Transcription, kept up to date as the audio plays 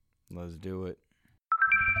Let's do it.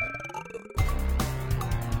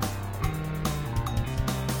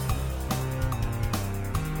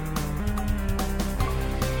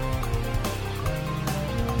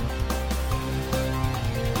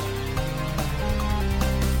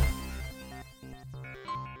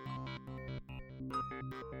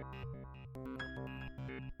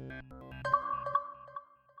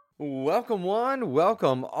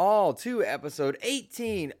 Welcome all to episode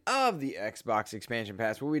 18 of the Xbox Expansion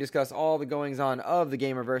Pass, where we discuss all the goings-on of the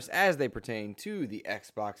Gamerverse as they pertain to the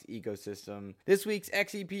Xbox ecosystem. This week's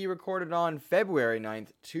XEP recorded on February 9th,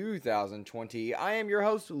 2020. I am your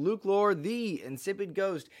host, Luke Lord, the Insipid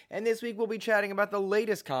Ghost, and this week we'll be chatting about the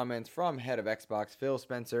latest comments from head of Xbox, Phil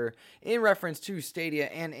Spencer, in reference to Stadia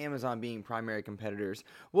and Amazon being primary competitors.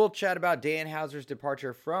 We'll chat about Dan Houser's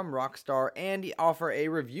departure from Rockstar and offer a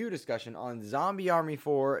review discussion on Zombie Army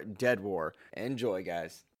 4 Dead War. Enjoy,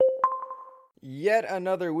 guys. Yet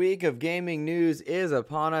another week of gaming news is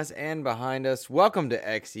upon us and behind us. Welcome to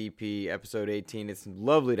XEP episode 18. It's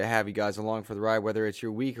lovely to have you guys along for the ride, whether it's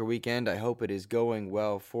your week or weekend. I hope it is going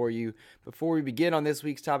well for you. Before we begin on this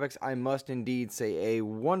week's topics, I must indeed say a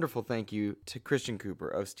wonderful thank you to Christian Cooper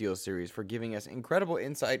of SteelSeries for giving us incredible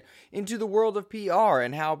insight into the world of PR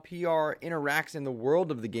and how PR interacts in the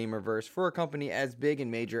world of the Gamerverse for a company as big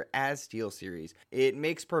and major as SteelSeries. It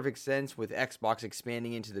makes perfect sense with Xbox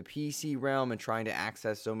expanding into the PC realm and trying to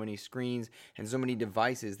access so many screens and so many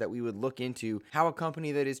devices that we would look into how a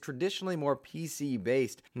company that is traditionally more PC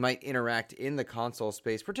based might interact in the console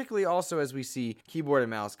space, particularly also as we see keyboard and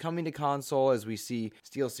mouse coming to console, as we see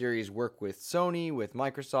SteelSeries work with Sony, with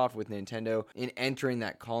Microsoft, with Nintendo in entering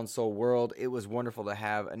that console world. It was wonderful to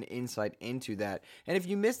have an insight into that. And if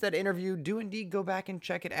you missed that interview, do indeed go back and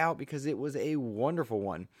check it out because it was a wonderful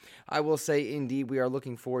one. I will say indeed we are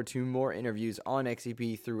looking forward to more interviews on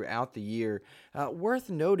XEP throughout the year. Worth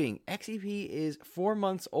noting, XEP is 4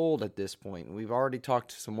 months old at this point. We've already talked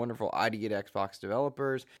to some wonderful ID at Xbox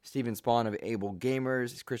developers, Steven Spawn of Able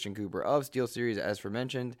Gamers, Christian Cooper of SteelSeries, as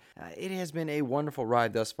aforementioned. It has been a wonderful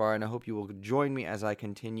ride thus far, and I hope you will join me as I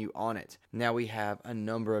continue on it. Now we have a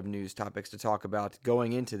number of news topics to talk about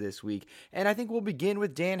going into this week, and I think we'll begin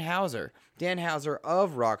with Dan Houser. Dan Houser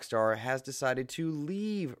of Rockstar has decided to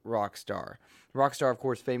leave Rockstar. Rockstar, of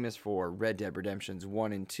course, famous for Red Dead Redemptions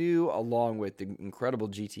 1 and 2, along with the incredible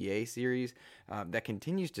GTA series that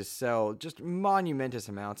continues to sell just monumentous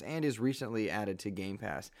amounts and is recently added to Game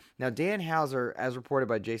Pass. Now, Dan Houser, as reported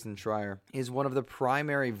by Jason Schreier, is one of the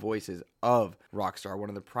primary voices of Rockstar, one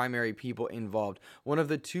of the primary people involved, one of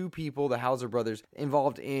the two people, the Houser brothers,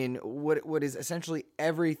 involved in what is essentially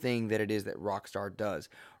everything that it is that Rockstar does.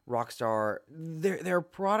 Rockstar, their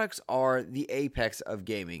products are the apex of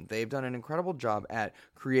gaming. They've done an incredible job at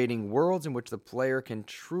creating worlds in which the player can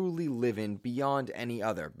truly live in beyond any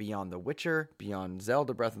other, beyond The Witcher, beyond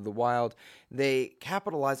Zelda Breath of the Wild. They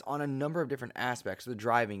capitalize on a number of different aspects. The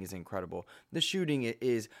driving is incredible. The shooting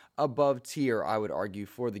is above tier, I would argue,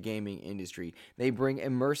 for the gaming industry. They bring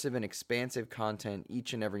immersive and expansive content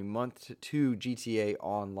each and every month to GTA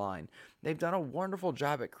Online. They've done a wonderful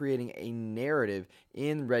job at creating a narrative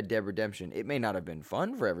in Red Dead Redemption. It may not have been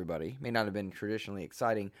fun for everybody, may not have been traditionally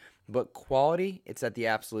exciting, but quality, it's at the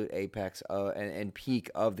absolute apex and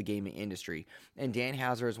peak of the gaming industry. And Dan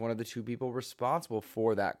Houser is one of the two people responsible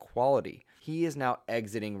for that quality. He is now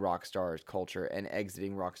exiting Rockstar's culture and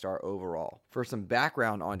exiting Rockstar overall. For some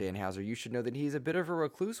background on Dan Houser, you should know that he's a bit of a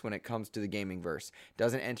recluse when it comes to the gaming verse.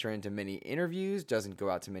 Doesn't enter into many interviews, doesn't go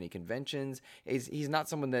out to many conventions. He's not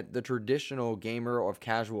someone that the traditional gamer of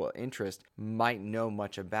casual interest might know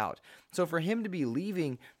much about. So for him to be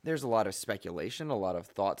leaving, there's a lot of speculation, a lot of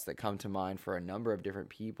thoughts that come to mind for a number of different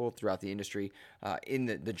people throughout the industry in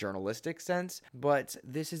the journalistic sense, but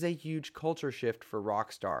this is a huge culture shift for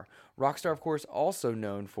Rockstar. Rockstar, of course, also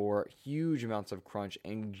known for huge amounts of crunch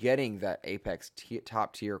and getting that apex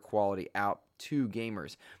top tier quality out to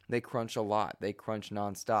gamers. They crunch a lot. They crunch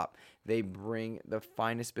nonstop. They bring the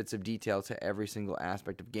finest bits of detail to every single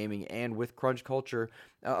aspect of gaming, and with crunch culture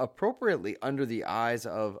appropriately under the eyes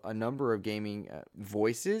of a number of gaming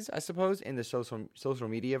voices, I suppose, in the social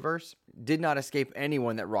media verse, did not escape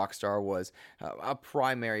anyone that Rockstar was a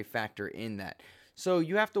primary factor in that. So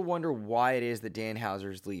you have to wonder why it is that Dan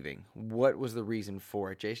Houser is leaving. What was the reason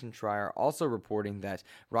for it? Jason Schreier also reporting that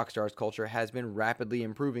Rockstar's culture has been rapidly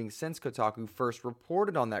improving since Kotaku first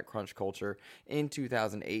reported on that crunch culture in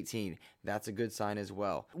 2018. That's a good sign as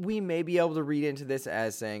well. We may be able to read into this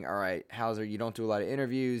as saying, all right, Houser, you don't do a lot of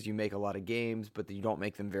interviews, you make a lot of games, but you don't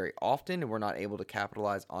make them very often, and we're not able to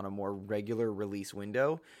capitalize on a more regular release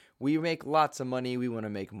window. We make lots of money, we want to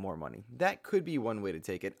make more money. That could be one way to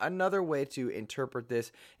take it. Another way to interpret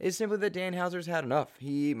this is simply that Dan Houser's had enough.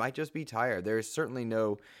 He might just be tired. There is certainly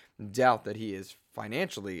no doubt that he is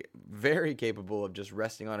financially very capable of just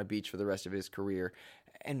resting on a beach for the rest of his career.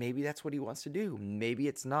 And maybe that's what he wants to do. Maybe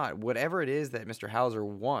it's not. Whatever it is that Mr. Houser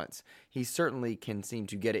wants, he certainly can seem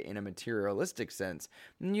to get it in a materialistic sense.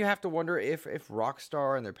 And you have to wonder if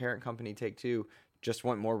Rockstar and their parent company Take-Two just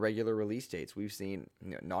want more regular release dates. We've seen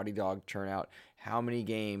Naughty Dog churn out how many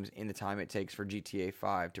games in the time it takes for GTA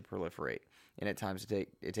 5 to proliferate, and at times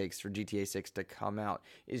it takes for GTA 6 to come out.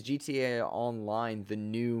 Is GTA Online the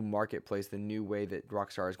new marketplace, the new way that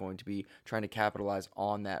Rockstar is going to be trying to capitalize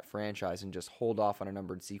on that franchise and just hold off on a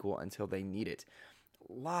numbered sequel until they need it?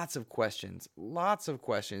 Lots of questions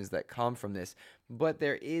that come from this, but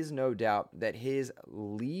there is no doubt that his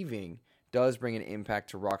leaving does bring an impact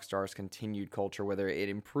to Rockstar's continued culture, whether it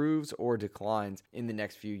improves or declines in the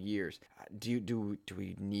next few years. Do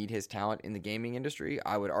we need his talent in the gaming industry?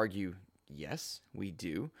 I would argue yes, we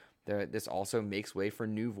do. This also makes way for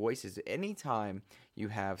new voices. Anytime you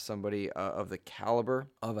have somebody of the caliber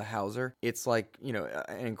of a Houser, it's like,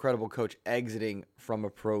 an incredible coach exiting from a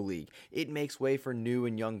pro league. It makes way for new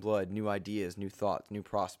and young blood, new ideas, new thoughts, new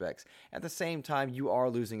prospects. At the same time, you are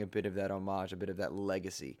losing a bit of that homage, a bit of that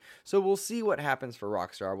legacy. So we'll see what happens for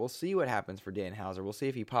Rockstar. We'll see what happens for Dan Houser. We'll see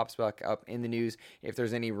if he pops back up in the news, if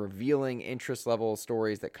there's any revealing interest level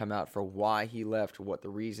stories that come out for why he left, what the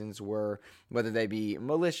reasons were, whether they be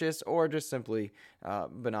malicious or just simply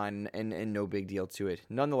benign and no big deal to it.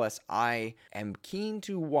 Nonetheless, I am keen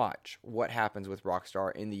to watch what happens with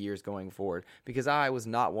Rockstar in the years going forward, because I was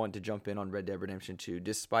not one to jump in on Red Dead Redemption 2,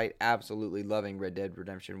 despite absolutely loving Red Dead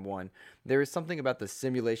Redemption 1. There is something about the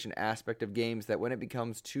simulation aspect of games that when it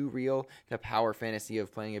becomes too real, the power fantasy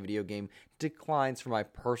of playing a video game declines for my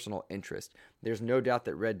personal interest. There's no doubt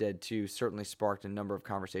that Red Dead 2 certainly sparked a number of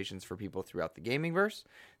conversations for people throughout the gamingverse,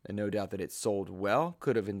 and no doubt that it sold well,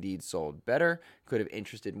 could have indeed sold better, could have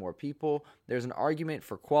interested more people. There's an argument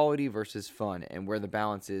for quality versus fun, and where the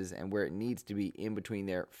balance is and where it needs to be in between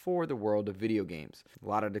there for the world of video games. A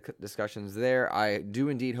lot of discussions there. I do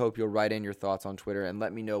indeed hope you'll write in your thoughts on Twitter and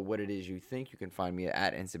let me know what it is you think. You can find me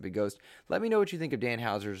at InsipidGhost. Let me know what you think of Dan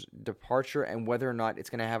Houser's departure and whether or not it's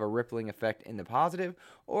going to have a rippling effect in the positive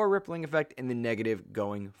or a rippling effect in the negative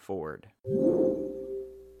going forward.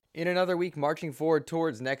 In another week marching forward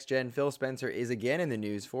towards next gen, Phil Spencer is again in the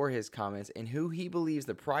news for his comments in who he believes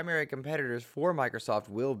the primary competitors for Microsoft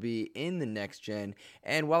will be in the next gen.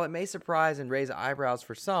 And while it may surprise and raise eyebrows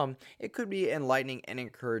for some, it could be enlightening and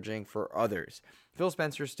encouraging for others. Phil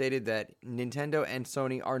Spencer stated that Nintendo and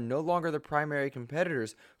Sony are no longer the primary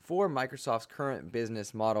competitors for Microsoft's current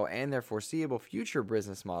business model and their foreseeable future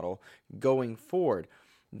business model going forward.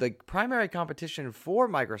 The primary competition for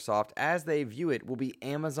Microsoft, as they view it, will be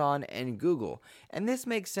Amazon and Google. And this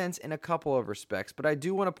makes sense in a couple of respects, but I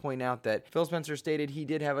do want to point out that Phil Spencer stated he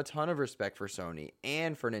did have a ton of respect for Sony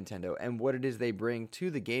and for Nintendo and what it is they bring to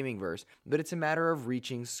the gamingverse, but it's a matter of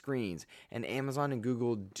reaching screens. And Amazon and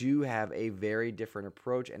Google do have a very different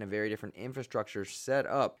approach and a very different infrastructure set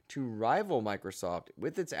up to rival Microsoft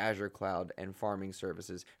with its Azure cloud and farming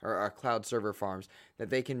services, or cloud server farms, that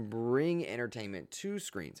they can bring entertainment to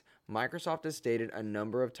screens. Microsoft has stated a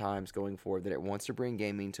number of times going forward that it wants to bring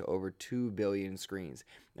gaming to over 2 billion screens.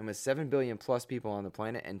 And with 7 billion plus people on the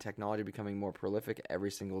planet and technology becoming more prolific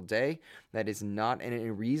every single day, that is not an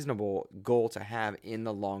unreasonable goal to have in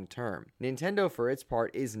the long term. Nintendo, for its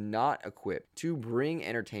part, is not equipped to bring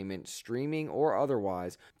entertainment, streaming or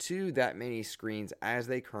otherwise, to that many screens as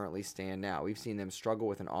they currently stand now. We've seen them struggle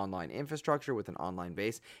with an online infrastructure, with an online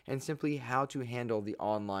base, and simply how to handle the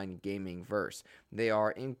online gaming verse. They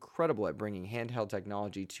are incredible at bringing handheld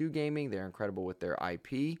technology to gaming. They're incredible with their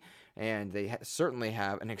IP, and they certainly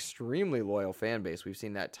have an extremely loyal fan base. We've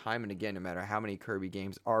seen that time and again. No matter how many Kirby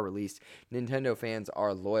games are released, Nintendo fans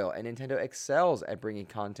are loyal, and Nintendo excels at bringing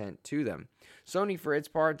content to them. Sony, for its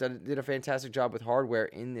part, did a fantastic job with hardware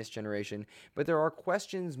in this generation, but there are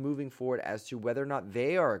questions moving forward as to whether or not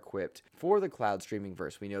they are equipped for the cloud streaming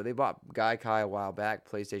verse. We know they bought Gaikai a while back.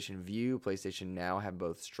 PlayStation Vue, PlayStation Now have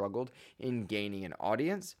both struggled in gaining an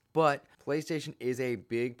audience, but PlayStation is a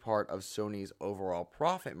big part of Sony's overall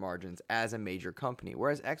profit margins as a major company,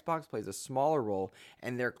 whereas Xbox plays a smaller role,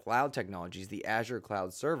 and their cloud technologies, the Azure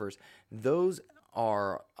cloud servers, those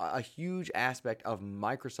are a huge aspect of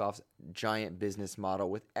Microsoft's giant business model,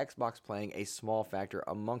 with Xbox playing a small factor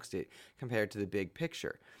amongst it compared to the big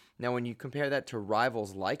picture. Now, when you compare that to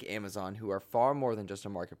rivals like Amazon, who are far more than just a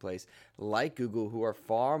marketplace, like Google, who are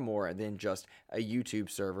far more than just a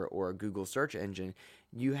YouTube server or a Google search engine,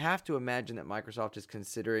 you have to imagine that Microsoft is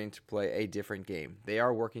considering to play a different game. They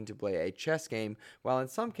are working to play a chess game, while in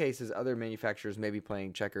some cases other manufacturers may be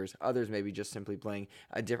playing checkers, others may be just simply playing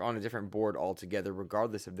on a different board altogether,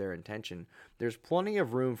 regardless of their intention. There's plenty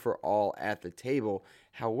of room for all at the table.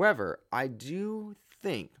 However, I do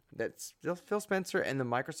think that Phil Spencer and the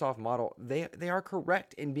Microsoft model, they are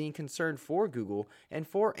correct in being concerned for Google and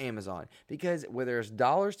for Amazon, because where there's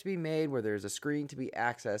dollars to be made, where there's a screen to be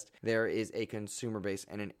accessed, there is a consumer base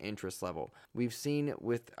and an interest level. We've seen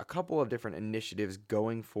with a couple of different initiatives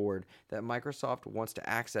going forward that Microsoft wants to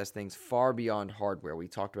access things far beyond hardware. We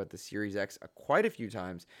talked about the Series X quite a few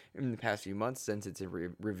times in the past few months since its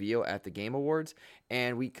reveal at the Game Awards,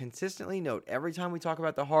 and we consistently note every time we talk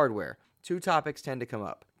about the hardware, two topics tend to come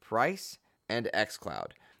up: price and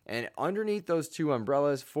xCloud. And underneath those two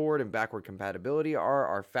umbrellas, forward and backward compatibility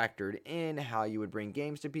are factored in, how you would bring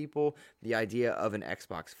games to people, the idea of an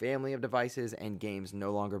Xbox family of devices and games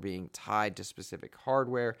no longer being tied to specific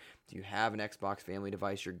hardware. If you have an Xbox family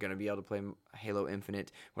device, you're going to be able to play Halo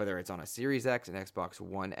Infinite, whether it's on a Series X, an Xbox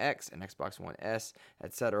One X, an Xbox One S,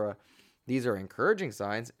 etc. These are encouraging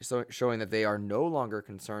signs, showing that they are no longer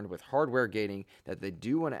concerned with hardware gating, that they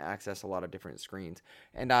do want to access a lot of different screens.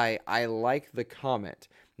 And I like the comment.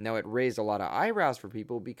 Now, it raised a lot of eyebrows for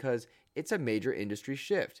people because it's a major industry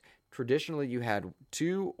shift. Traditionally, you had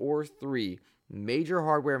 2 or 3 major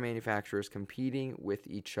hardware manufacturers competing with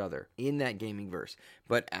each other in that gaming verse.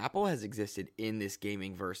 But Apple has existed in this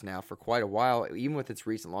gaming verse now for quite a while, even with its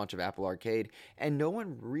recent launch of Apple Arcade, and no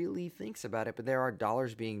one really thinks about it, but there are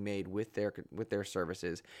dollars being made with their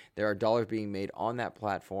services. There are dollars being made on that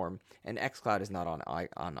platform, and xCloud is not on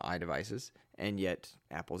iDevices, and yet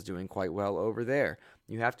Apple's doing quite well over there.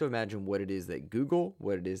 You have to imagine what it is that Google,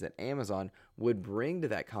 what it is that Amazon would bring to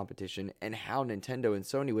that competition, and how Nintendo and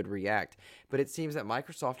Sony would react. But it seems that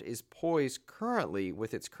Microsoft is poised currently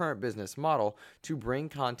with its current business model to bring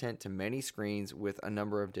content to many screens with a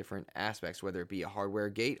number of different aspects, whether it be a hardware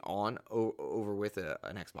gate over with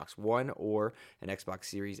an Xbox One or an Xbox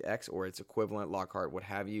Series X or its equivalent, Lockhart, what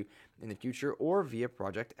have you, in the future, or via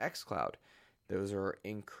Project xCloud. Those are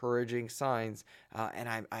encouraging signs, and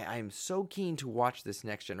I am so keen to watch this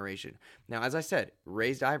next generation. Now, as I said,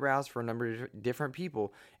 raised eyebrows for a number of different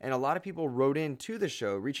people, and a lot of people wrote into the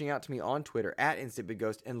show, reaching out to me on Twitter,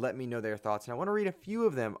 @InstantBigGhost, and let me know their thoughts. And I want to read a few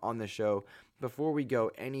of them on the show before we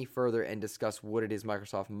go any further and discuss what it is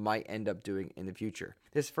Microsoft might end up doing in the future.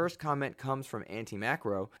 This first comment comes from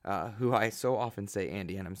Anti-Macro, who I so often say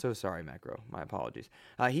Andy, and I'm so sorry, Macro. My apologies.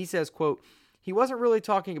 He says, quote, "He wasn't really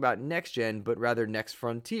talking about next gen, but rather next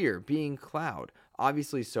frontier, being cloud.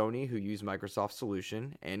 Obviously, Sony, who used Microsoft's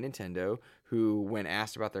solution, and Nintendo, who, when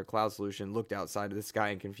asked about their cloud solution, looked outside of the sky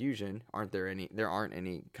in confusion. There aren't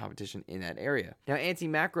any competition in that area." Now,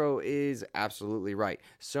 Anti-Macro is absolutely right.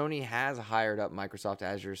 Sony has hired up Microsoft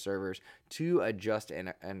Azure servers to adjust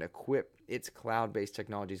and equip its cloud-based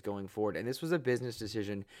technologies going forward. And this was a business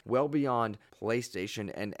decision well beyond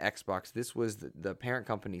PlayStation and Xbox. This was the parent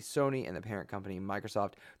company Sony and the parent company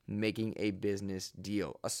Microsoft making a business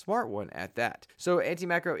deal, a smart one at that. So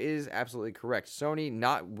Anti-Macro is absolutely correct. Sony,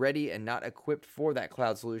 not ready and not equipped for that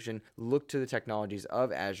cloud solution, looked to the technologies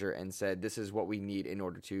of Azure and said, this is what we need in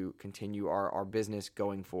order to continue our business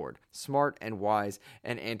going forward. Smart and wise.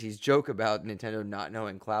 And Anti's joke about Nintendo not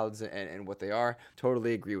knowing clouds and what they are,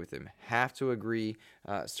 totally agree with him. Have to agree,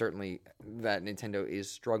 certainly, that Nintendo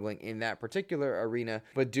is struggling in that particular arena,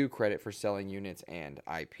 but do credit for selling units and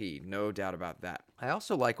IP. No doubt about that. I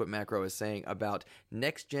also like what Macro is saying about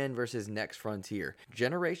next gen versus next frontier.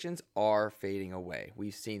 Generations are fading away.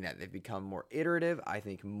 We've seen that. They've become more iterative. I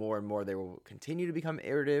think more and more they will continue to become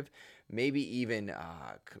iterative, maybe even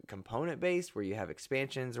component based, where you have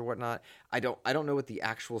expansions or whatnot. I don't know what the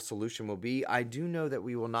actual solution will be. I do know that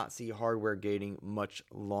we will not see hardware gating much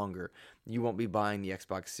longer. You won't be buying the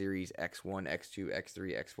Xbox Series X1, X2,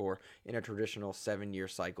 X3, X4 in a traditional 7-year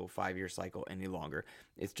cycle, 5-year cycle any longer.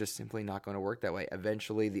 It's just simply not going to work that way.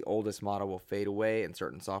 Eventually, the oldest model will fade away and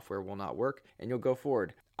certain software will not work, and you'll go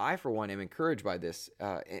forward. I, for one, am encouraged by this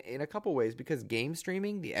in a couple ways, because game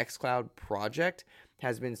streaming, the xCloud project,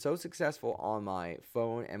 has been so successful on my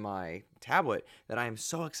phone and my tablet that I am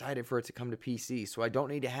so excited for it to come to PC. So I don't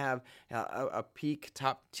need to have a peak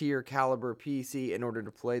top tier caliber PC in order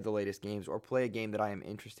to play the latest games or play a game that I am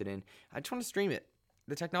interested in. I just want to stream it.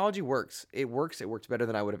 The technology works. It works better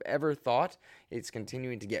than I would have ever thought. It's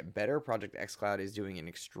continuing to get better. Project xCloud is doing an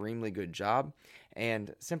extremely good job.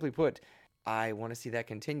 And simply put, I want to see that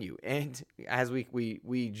continue. And as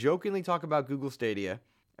we jokingly talk about Google Stadia,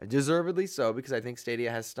 Deservedly so, because I think Stadia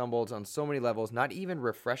has stumbled on so many levels, not even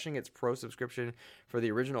refreshing its pro subscription for the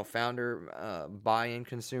original founder buy-in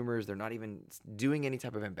consumers. They're not even doing any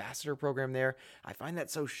type of ambassador program there. I find that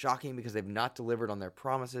so shocking because they've not delivered on their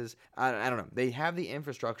promises. I don't know. They have the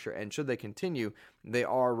infrastructure, and should they continue, they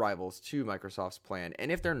are rivals to Microsoft's plan.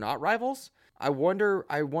 And if they're not rivals, I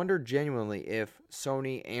wonder genuinely if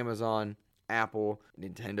Sony, Amazon, Apple,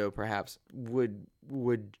 Nintendo perhaps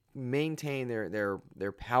would maintain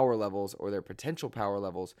their power levels or their potential power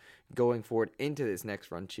levels going forward into this next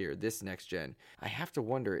frontier, this next gen. I have to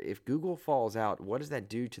wonder if Google falls out, what does that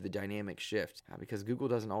do to the dynamic shift? Because Google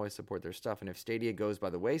doesn't always support their stuff, and if Stadia goes by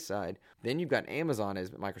the wayside, then you've got Amazon as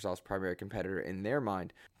Microsoft's primary competitor in their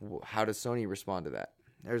mind. How does Sony respond to that?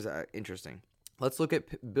 There's interesting. Let's look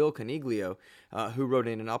at Bill Coniglio, who wrote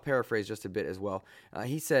in, and I'll paraphrase just a bit as well.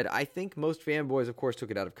 He said, I think most fanboys, of course, took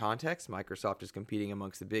it out of context. Microsoft is competing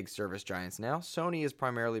amongst the big service giants now. Sony is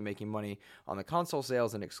primarily making money on the console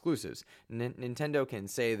sales and exclusives. Nintendo can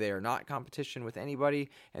say they are not in competition with anybody,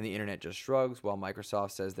 and the internet just shrugs. While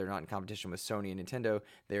Microsoft says they're not in competition with Sony and Nintendo,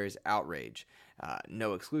 there is outrage.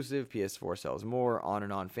 No exclusive, PS4 sells more, on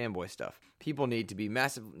and on fanboy stuff. People need to be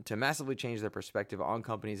massively change their perspective on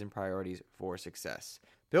companies and priorities for success.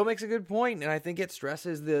 Bill makes a good point, and I think it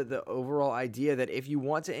stresses the overall idea that if you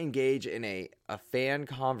want to engage in a fan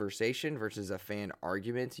conversation versus a fan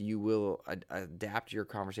argument, you will adapt your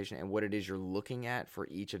conversation and what it is you're looking at for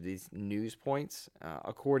each of these news points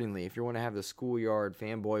accordingly. If you want to have the schoolyard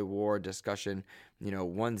fanboy war discussion,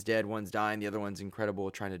 one's dead, one's dying, the other one's incredible,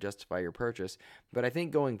 trying to justify your purchase. But I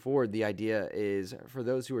think going forward, the idea is for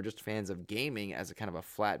those who are just fans of gaming as a kind of a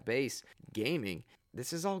flat base gaming,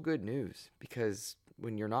 this is all good news because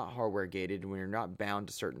when you're not hardware gated, when you're not bound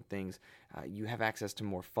to certain things, you have access to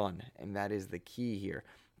more fun, and that is the key here.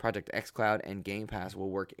 Project xCloud and Game Pass will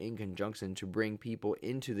work in conjunction to bring people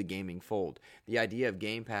into the gaming fold. The idea of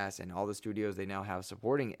Game Pass and all the studios they now have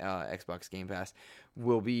supporting Xbox Game Pass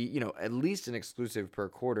will be, at least an exclusive per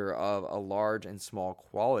quarter of a large and small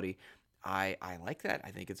quality. I like that. I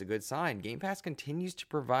think it's a good sign. Game Pass continues to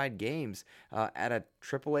provide games at a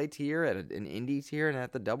AAA tier, at an indie tier, and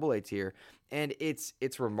at the AA tier. And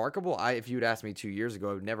it's remarkable. If you had asked me 2 years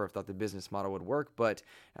ago, I would never have thought the business model would work. But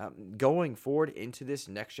going forward into this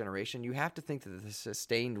next generation, you have to think that the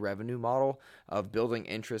sustained revenue model of building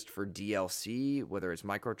interest for DLC, whether it's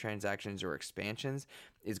microtransactions or expansions,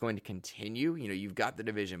 is going to continue. You've got the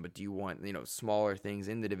Division, but do you want smaller things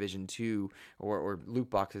in the Division 2 or loot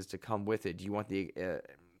boxes to come with it? Do you want the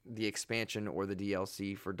expansion or the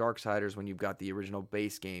DLC for Darksiders when you've got the original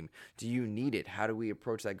base game? Do you need it? How do we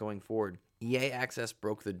approach that going forward? EA Access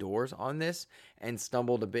broke the doors on this and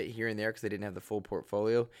stumbled a bit here and there because they didn't have the full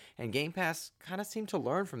portfolio. And Game Pass kind of seemed to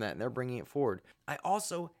learn from that, and they're bringing it forward. I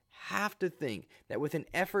also have to think that with an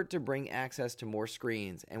effort to bring access to more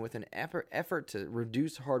screens and with an effort to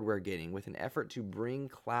reduce hardware gating, with an effort to bring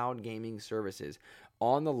cloud gaming services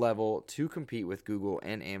on the level to compete with Google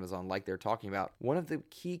and Amazon like they're talking about, one of the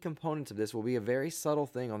key components of this will be a very subtle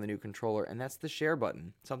thing on the new controller, and that's the share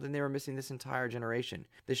button, something they were missing this entire generation.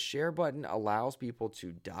 The share button allows people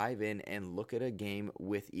to dive in and look at a game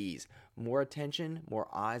with ease. More attention, more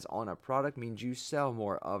eyes on a product means you sell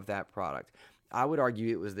more of that product. I would argue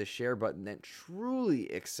it was the share button that truly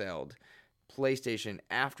excelled PlayStation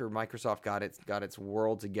after Microsoft got its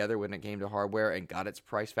world together when it came to hardware and got its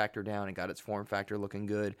price factor down and got its form factor looking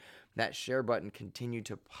good. That share button continued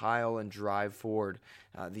to pile and drive forward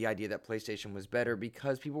the idea that PlayStation was better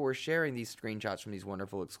because people were sharing these screenshots from these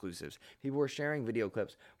wonderful exclusives. People were sharing video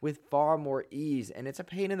clips with far more ease, and it's a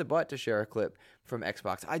pain in the butt to share a clip from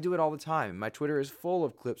Xbox. I do it all the time. My Twitter is full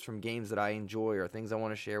of clips from games that I enjoy or things I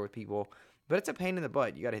want to share with people. But it's a pain in the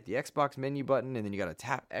butt. You got to hit the Xbox menu button, and then you got to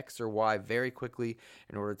tap X or Y very quickly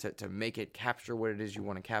in order to make it capture what it is you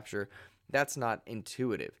want to capture. That's not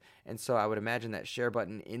intuitive. And so I would imagine that share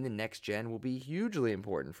button in the next gen will be hugely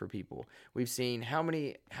important for people. We've seen how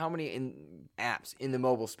many apps in the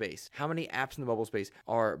mobile space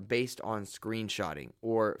are based on screenshotting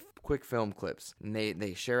or quick film clips. And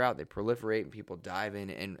they share out, they proliferate, and people dive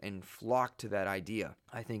in and flock to that idea.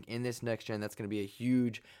 I think in this next gen, that's going to be a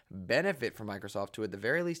huge benefit for Microsoft to, at the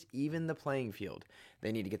very least, even the playing field.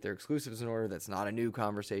 They need to get their exclusives in order. That's not a new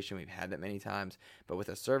conversation. We've had that many times. But with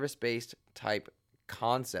a service-based type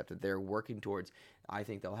concept that they're working towards, I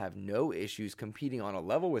think they'll have no issues competing on a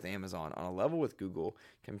level with Amazon, on a level with Google,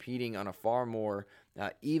 competing on a far more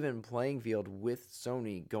even playing field with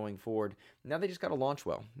Sony going forward. Now they just got to launch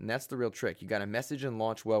well, and that's the real trick. You got to message and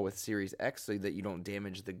launch well with Series X so that you don't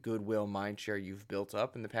damage the goodwill mindshare you've built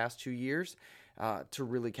up in the past 2 years. to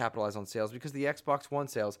really capitalize on sales, because the Xbox One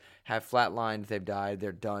sales have flatlined, they've died,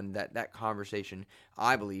 they're done. That conversation,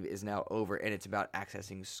 I believe, is now over, and it's about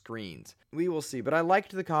accessing screens. We will see, but I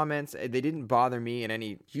liked the comments. They didn't bother me in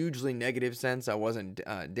any hugely negative sense. I wasn't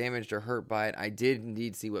damaged or hurt by it. I did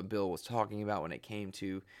indeed see what Bill was talking about when it came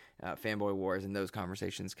to Fanboy Wars, and those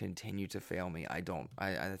conversations continue to fail me.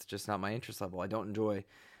 That's just not my interest level. I don't enjoy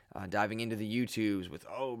diving into the YouTubes with,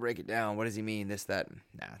 break it down. What does he mean? This, that.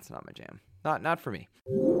 Nah, it's not my jam. Not for me.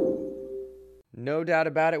 No doubt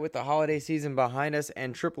about it, with the holiday season behind us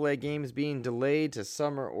and AAA games being delayed to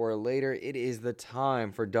summer or later, it is the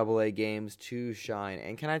time for AA games to shine.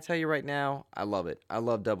 And can I tell you right now, I love it. I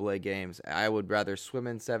love AA games. I would rather swim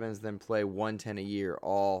in sevens than play 110 a year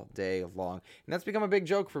all day long. And that's become a big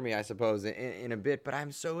joke for me, I suppose, in a bit, but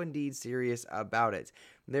I'm so indeed serious about it.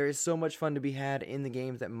 There is so much fun to be had in the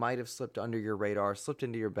games that might have slipped under your radar, slipped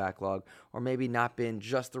into your backlog, or maybe not been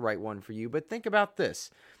just the right one for you. But think about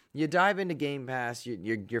this. You dive into Game Pass,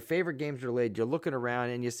 your favorite games are delayed, you're looking around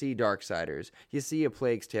and you see Darksiders, you see A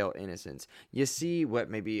Plague's Tale: Innocence, you see what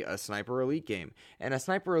may be a Sniper Elite game. And a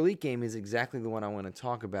Sniper Elite game is exactly the one I want to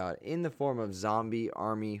talk about, in the form of Zombie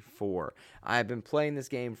Army 4. I've been playing this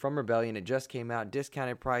game from Rebellion. It just came out,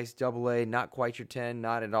 discounted price, AA, not quite your 10,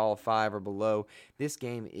 not at all 5 or below. This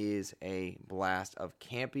game is a blast of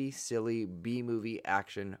campy, silly, B-movie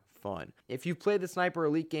action fun. If you've played the Sniper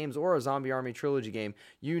Elite games or a Zombie Army Trilogy game,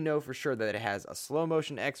 you know for sure that it has a slow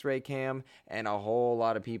motion X-ray cam and a whole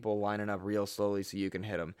lot of people lining up real slowly so you can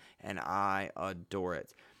hit them, and I adore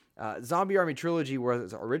it. Zombie Army Trilogy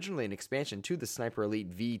was originally an expansion to the Sniper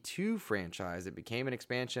Elite V2 franchise. It became an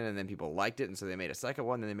expansion, and then people liked it, and so they made a second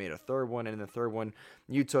one, then they made a third one, and in the third one,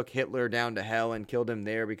 you took Hitler down to hell and killed him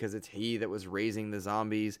there because it's he that was raising the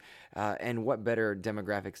zombies, and what better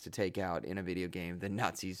demographics to take out in a video game than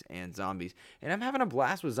Nazis and zombies. And I'm having a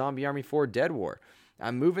blast with Zombie Army 4 Dead War.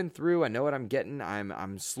 I'm moving through. I know what I'm getting.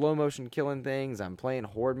 I'm slow motion killing things. I'm playing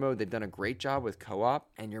horde mode. They've done a great job with co-op,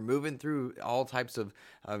 and you're moving through all types of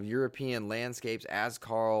European landscapes as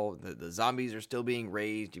Carl. The zombies are still being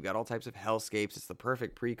raised. You've got all types of hellscapes. It's the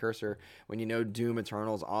perfect precursor when you know Doom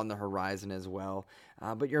Eternal's on the horizon as well.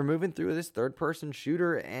 But you're moving through this third-person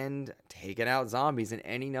shooter and taking out zombies in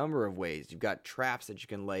any number of ways. You've got traps that you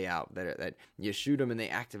can lay out that you shoot them and they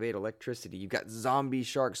activate electricity. You've got zombie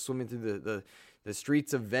sharks swimming through the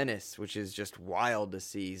streets of Venice, which is just wild to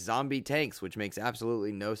see. Zombie tanks, which makes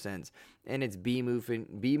absolutely no sense. And it's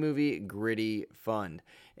B-movie gritty fun.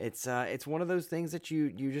 It's one of those things that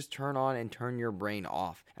you just turn on and turn your brain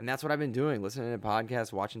off. And that's what I've been doing, listening to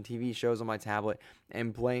podcasts, watching TV shows on my tablet,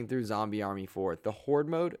 and playing through Zombie Army 4. The Horde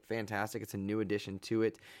mode, fantastic. It's a new addition to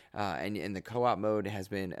it. And the co-op mode has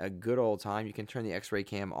been a good old time. You can turn the X-ray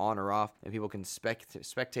cam on or off, and people can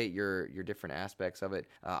spectate your different aspects of it.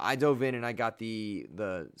 I dove in and I got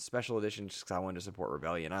the special edition just because I wanted to support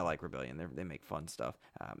Rebellion. I like Rebellion. They make fun stuff.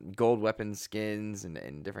 Gold weapon skins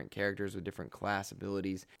and different characters with different class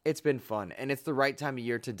abilities. It's been fun, and it's the right time of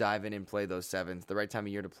year to dive in and play those sevens, the right time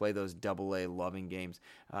of year to play those AA loving games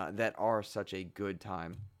that are such a good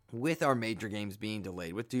time. With our major games being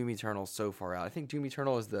delayed, with Doom Eternal so far out, I think Doom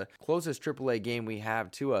Eternal is the closest AAA game we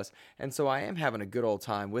have to us, and so I am having a good old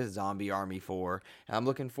time with Zombie Army 4. I'm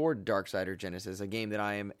looking forward to Darksiders Genesis, a game that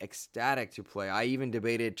I am ecstatic to play. I even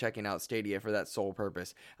debated checking out Stadia for that sole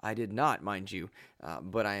purpose. I did not, mind you,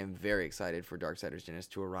 but I am very excited for Darksiders Genesis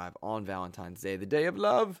to arrive on Valentine's Day, the day of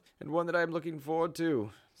love, and one that I'm looking forward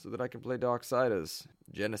to, so that I can play Darksiders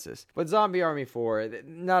Genesis. But Zombie Army 4,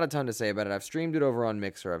 not a ton to say about it. I've streamed it over on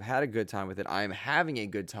Mixer. I've had a good time with it. I am having a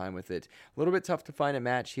good time with it. A little bit tough to find a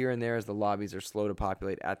match here and there as the lobbies are slow to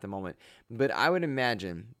populate at the moment. But I would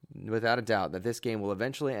imagine, without a doubt, that this game will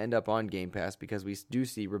eventually end up on Game Pass, because we do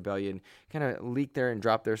see Rebellion kind of leak there and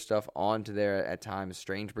drop their stuff onto there at times.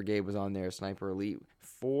 Strange Brigade was on there. Sniper Elite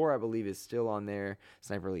 4, I believe, is still on there.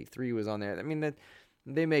 Sniper Elite 3 was on there. I mean,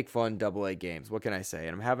 they make fun AA games. What can I say?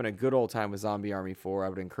 And I'm having a good old time with Zombie Army 4. I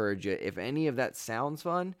would encourage you, if any of that sounds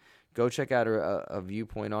fun, go check out a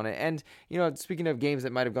viewpoint on it. And, speaking of games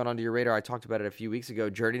that might have gone onto your radar, I talked about it a few weeks ago,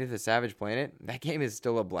 Journey to the Savage Planet. That game is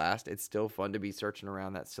still a blast. It's still fun to be searching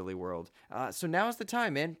around that silly world. So now's the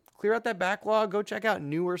time, man. Clear out that backlog. Go check out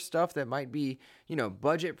newer stuff that might be,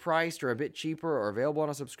 budget priced or a bit cheaper or available on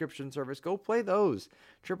a subscription service. Go play those.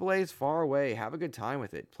 AAA is far away. Have a good time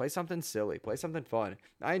with it. Play something silly. Play something fun.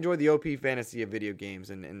 I enjoy the OP fantasy of video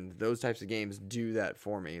games, and those types of games do that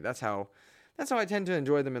for me. That's how I tend to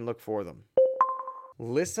enjoy them and look for them.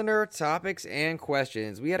 Listener topics and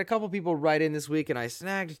questions. We had a couple people write in this week, and I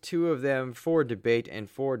snagged 2 of them for debate and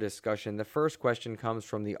for discussion. The first question comes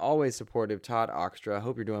from the always supportive Todd Oxtra. I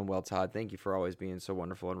hope you're doing well, Todd. Thank you for always being so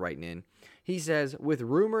wonderful and writing in. He says, with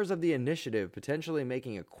rumors of the initiative potentially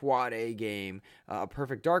making a Quad A game a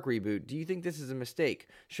Perfect Dark reboot, do you think this is a mistake?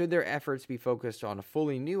 Should their efforts be focused on a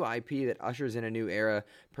fully new IP that ushers in a new era?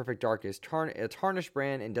 Perfect Dark is a tarnished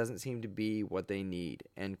brand and doesn't seem to be what they need,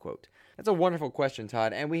 end quote. That's a wonderful question,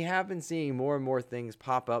 Todd, and we have been seeing more and more things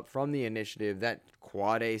pop up from the initiative. That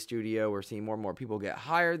Quad A studio, we're seeing more and more people get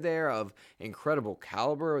hired there of incredible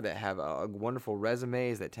caliber that have wonderful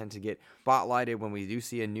resumes that tend to get spotlighted when we do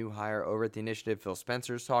see a new hire over at the initiative. Phil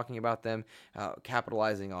Spencer's talking about them,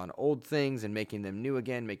 capitalizing on old things and making them new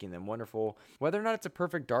again, making them wonderful. Whether or not it's a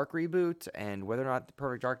Perfect Dark reboot and whether or not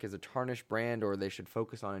Perfect Dark is a tarnished brand or they should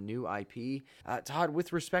focus on a new IP, Todd,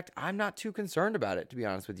 with respect, I'm not too concerned about it, to be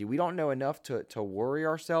honest with you. We don't know enough to worry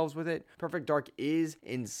ourselves with it. Perfect Dark is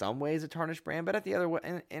in some ways a tarnished brand, but at the other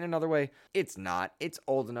way, in another way, it's not. It's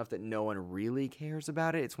old enough that no one really cares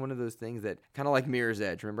about it. It's one of those things that kind of like Mirror's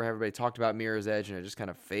Edge. Remember how everybody talked about Mirror's Edge and it just kind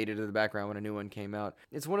of faded to the background when a new one came out?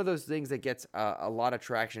 It's one of those things that gets a lot of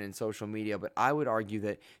traction in social media, but I would argue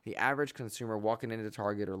that the average consumer walking into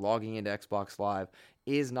Target or logging into Xbox Live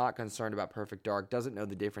is not concerned about Perfect Dark, doesn't know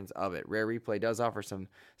the difference of it. Rare Replay does offer some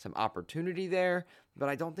opportunity there, but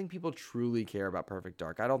I don't think people truly care about Perfect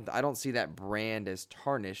Dark. I don't see that brand as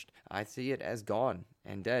tarnished. I see it as gone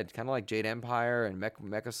and dead. Kind of like Jade Empire and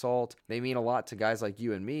MechAssault. They mean a lot to guys like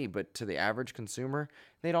you and me, but to the average consumer,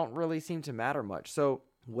 they don't really seem to matter much. So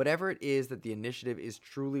whatever it is that the initiative is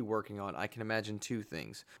truly working on, I can imagine two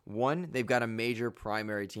things. One, they've got a major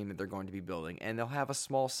primary team that they're going to be building, and they'll have a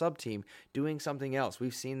small sub-team doing something else.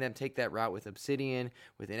 We've seen them take that route with Obsidian,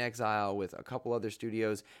 with inXile, with a couple other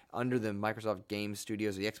studios under the Microsoft Game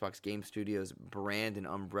Studios, or the Xbox Game Studios brand and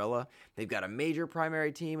umbrella. They've got a major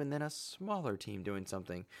primary team and then a smaller team doing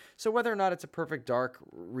something. So whether or not it's a Perfect Dark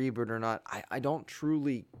reboot or not, I don't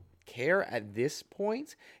truly care at this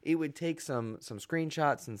point. It would take some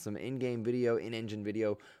screenshots and some in-game video, in-engine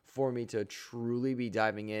video for me to truly be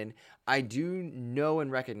diving in. I do know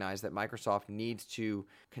and recognize that Microsoft needs to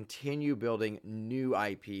continue building new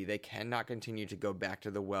IP. They cannot continue to go back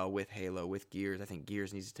to the well with Halo, with Gears. I think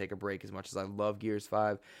Gears needs to take a break. As much as I love Gears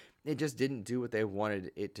 5, it just didn't do what they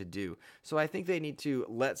wanted it to do. So I think they need to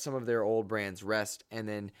let some of their old brands rest and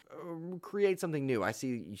then create something new.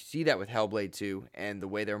 You see that with Hellblade 2 and the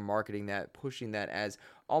way they're marketing that, pushing that as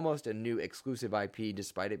almost a new exclusive IP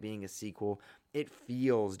despite it being a sequel. It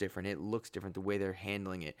feels different. It looks different the way they're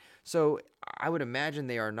handling it. So I would imagine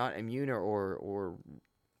they are not immune or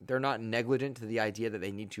they're not negligent to the idea that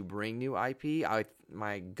they need to bring new IP.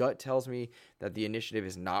 My gut tells me that the initiative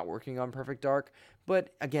is not working on Perfect Dark.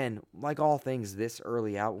 But again, like all things this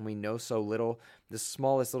early out, when we know so little, the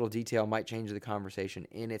smallest little detail might change the conversation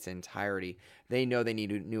in its entirety. They know they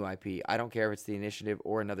need a new IP. I don't care if it's the initiative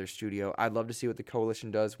or another studio. I'd love to see what the Coalition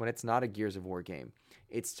does when it's not a Gears of War game.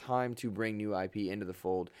 It's time to bring new IP into the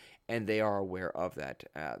fold, and they are aware of that.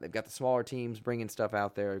 They've got the smaller teams bringing stuff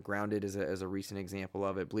out there. Grounded is a recent example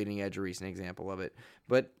of it. Bleeding Edge, a recent example of it.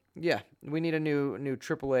 But yeah, we need a new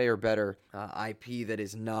AAA or better IP that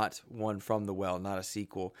is not one from the well, not a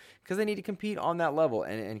sequel, because they need to compete on that level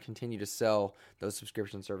and continue to sell those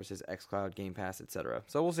subscription services, xCloud, Game Pass, etc.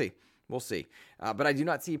 So we'll see. We'll see. But I do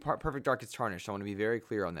not see Perfect Dark as tarnished. I want to be very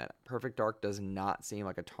clear on that. Perfect Dark does not seem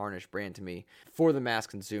like a tarnished brand to me for the mass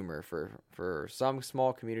consumer. For some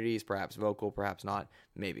small communities, perhaps vocal, perhaps not,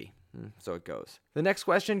 maybe. So it goes. The next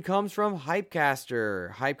question comes from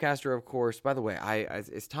Hypecaster. Hypecaster, of course, by the way,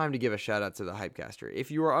 it's time to give a shout out to the Hypecaster. If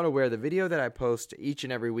you are unaware, the video that I post each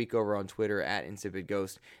and every week over on Twitter at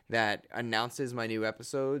InsipidGhost that announces my new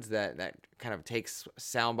episodes, that kind of takes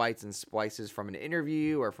sound bites and splices from an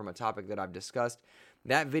interview or from a topic that I've discussed,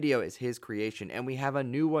 that video is his creation, and we have a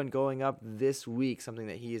new one going up this week, something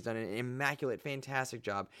that he has done an immaculate, fantastic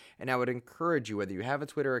job, and I would encourage you, whether you have a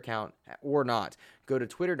Twitter account or not, go to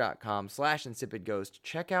twitter.com/InsipidGhost,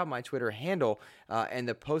 check out my Twitter handle and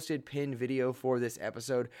the posted pinned video for this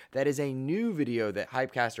episode. That is a new video that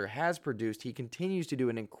Hypecaster has produced. He continues to do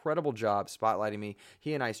an incredible job spotlighting me.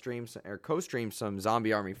 He and I co-streamed some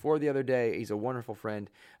Zombie Army 4 the other day. He's a wonderful friend.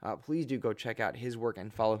 Please do go check out his work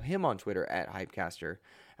and follow him on Twitter at Hypecaster.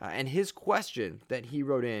 And his question that he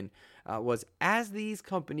wrote in was, as these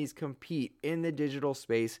companies compete in the digital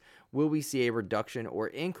space, will we see a reduction or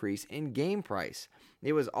increase in game price?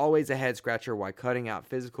 It was always a head scratcher why cutting out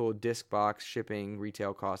physical disc box, shipping,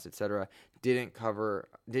 retail costs, etc. didn't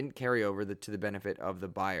carry over to the benefit of the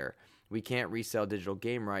buyer. We can't resell digital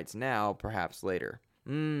game rights now, perhaps later.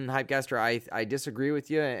 Hypecaster, I disagree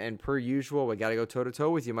with you, and per usual, we got to go toe-to-toe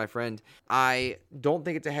with you, my friend. I don't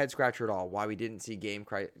think it's a head-scratcher at all why we didn't see game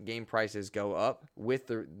prices go up with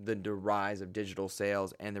the rise of digital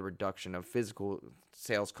sales and the reduction of physical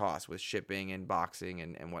sales costs with shipping and boxing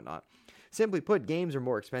and whatnot. Simply put, games are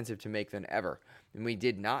more expensive to make than ever, and we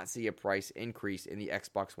did not see a price increase in the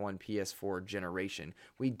Xbox One PS4 generation.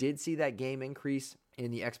 We did see that game increase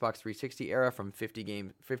in the Xbox 360 era from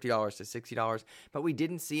 $50 to $60, but we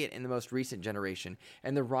didn't see it in the most recent generation,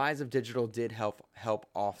 and the rise of digital did help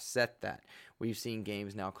offset that. We've seen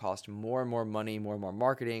games now cost more and more money, more and more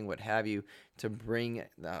marketing, what have you, to bring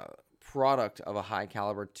the product of a high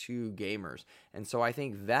caliber to gamers. And so I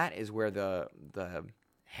think that is where the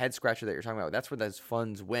head scratcher that you're talking about, that's where those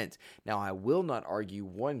funds went. Now, I will not argue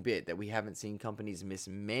one bit that we haven't seen companies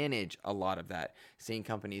mismanage a lot of that, seeing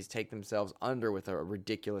companies take themselves under with a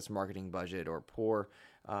ridiculous marketing budget or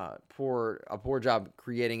a poor job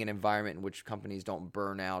creating an environment in which companies don't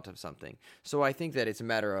burn out of something. So I think that it's a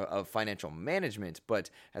matter of financial management, but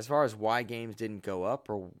as far as why games didn't go up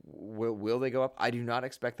or will they go up, I do not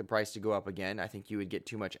expect the price to go up again. I think you would get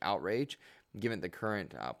too much outrage given the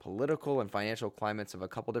current political and financial climates of a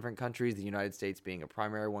couple different countries, the United States being a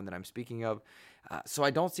primary one that I'm speaking of. So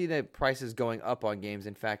I don't see the prices going up on games.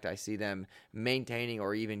 In fact, I see them maintaining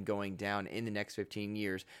or even going down in the next 15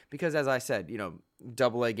 years because, as I said,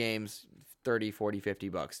 AA games, 30, 40, 50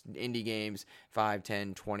 bucks. Indie games, 5,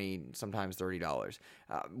 10, 20, sometimes $30.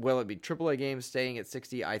 Will it be AAA games staying at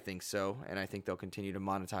 60? I think so, and I think they'll continue to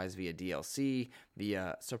monetize via DLC,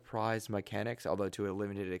 via surprise mechanics, although to a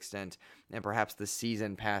limited extent, and perhaps the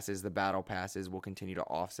season passes, the battle passes will continue to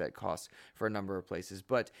offset costs for a number of places.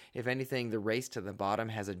 But if anything, the race to the bottom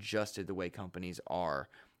has adjusted the way companies are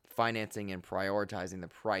financing and prioritizing the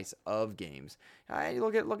price of games.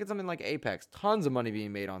 Look at something like Apex. Tons of money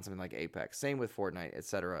being made on something like Apex. Same with Fortnite,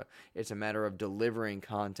 etc. It's a matter of delivering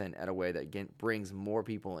content at a way that brings more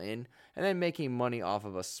people in and then making money off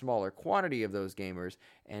of a smaller quantity of those gamers.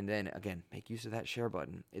 And then, again, make use of that share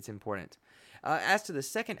button. It's important. As to the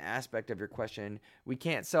second aspect of your question, we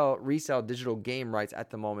can't resell digital game rights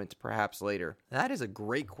at the moment, perhaps later. That is a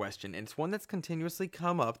great question, and it's one that's continuously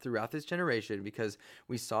come up throughout this generation because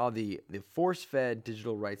we saw the force-fed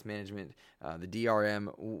digital rights management, the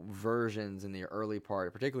DRM versions in the early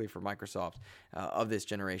part, particularly for Microsoft, of this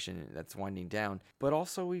generation that's winding down. But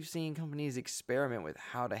also we've seen companies experiment with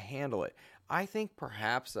how to handle it. I think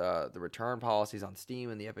perhaps the return policies on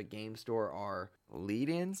Steam and the Epic Game Store are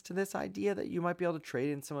lead-ins to this idea that you might be able to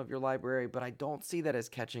trade in some of your library, but I don't see that as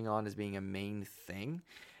catching on as being a main thing.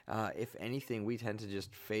 If anything, we tend to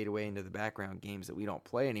just fade away into the background games that we don't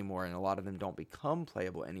play anymore, and a lot of them don't become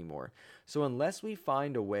playable anymore. So unless we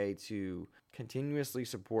find a way to continuously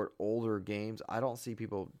support older games, I don't see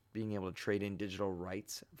people being able to trade in digital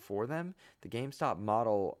rights for them. The GameStop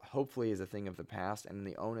model hopefully is a thing of the past, and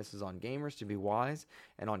the onus is on gamers to be wise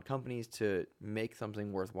and on companies to make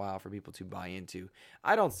something worthwhile for people to buy into.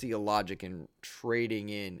 I don't see a logic in trading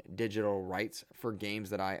in digital rights for games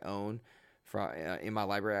that I own. In my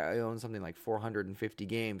library, I own something like 450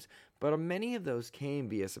 games, but many of those came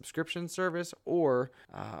via subscription service or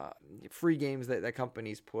free games that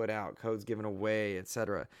companies put out, codes given away,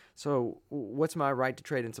 etc. So what's my right to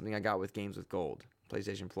trade in something I got with Games with Gold,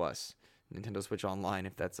 PlayStation Plus, Nintendo Switch Online,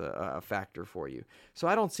 if that's a factor for you? So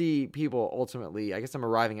I don't see people ultimately, I guess I'm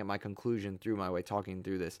arriving at my conclusion through my way talking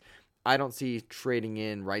through this. I don't see trading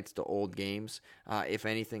in rights to old games. If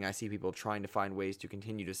anything, I see people trying to find ways to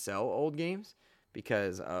continue to sell old games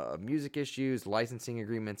because of music issues, licensing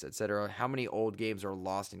agreements, etc. How many old games are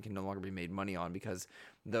lost and can no longer be made money on because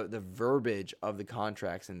the verbiage of the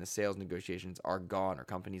contracts and the sales negotiations are gone or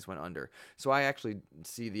companies went under. So I actually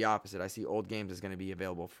see the opposite. I see old games as going to be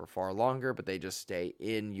available for far longer, but they just stay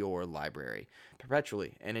in your library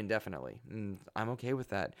perpetually and indefinitely. I'm okay with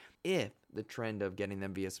that if the trend of getting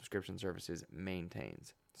them via subscription services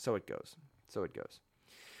maintains. So it goes.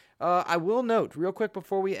 I will note, real quick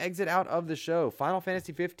before we exit out of the show, Final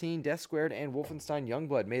Fantasy XV, Death Squared, and Wolfenstein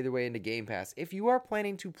Youngblood made their way into Game Pass. If you are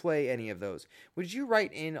planning to play any of those, would you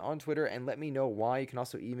write in on Twitter and let me know why? You can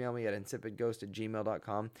also email me at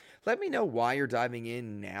insipidghost@gmail.com. Let me know why you're diving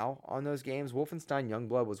in now on those games. Wolfenstein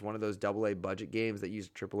Youngblood was one of those AA budget games that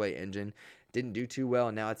used a AAA engine didn't do too well,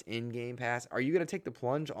 and now it's in Game Pass. Are you going to take the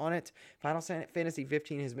plunge on it? Final Fantasy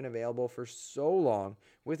 15 has been available for so long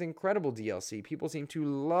with incredible DLC. People seem to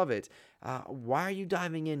love it. Why are you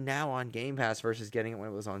diving in now on Game Pass versus getting it when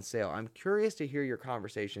it was on sale? I'm curious to hear your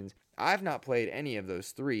conversations. I've not played any of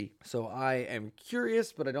those three, so I am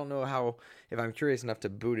curious, but I don't know if I'm curious enough to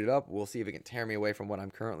boot it up. We'll see if it can tear me away from what I'm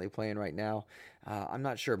currently playing right now. I'm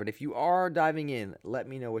not sure, but if you are diving in, let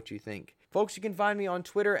me know what you think. Folks, you can find me on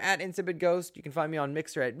Twitter at InsipidGhost. You can find me on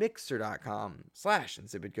Mixer at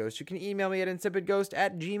mixer.com/InsipidGhost. You can email me at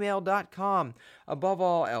insipidghost@gmail.com. Above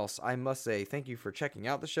all else, I must say thank you for checking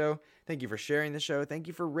out the show. Thank you for sharing the show. Thank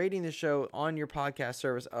you for rating the show on your podcast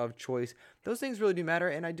service of choice. Those things really do matter,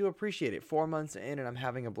 and I do appreciate it. 4 months in, and I'm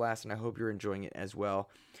having a blast, and I hope you're enjoying it as well.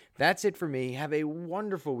 That's it for me. Have a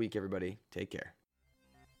wonderful week, everybody. Take care.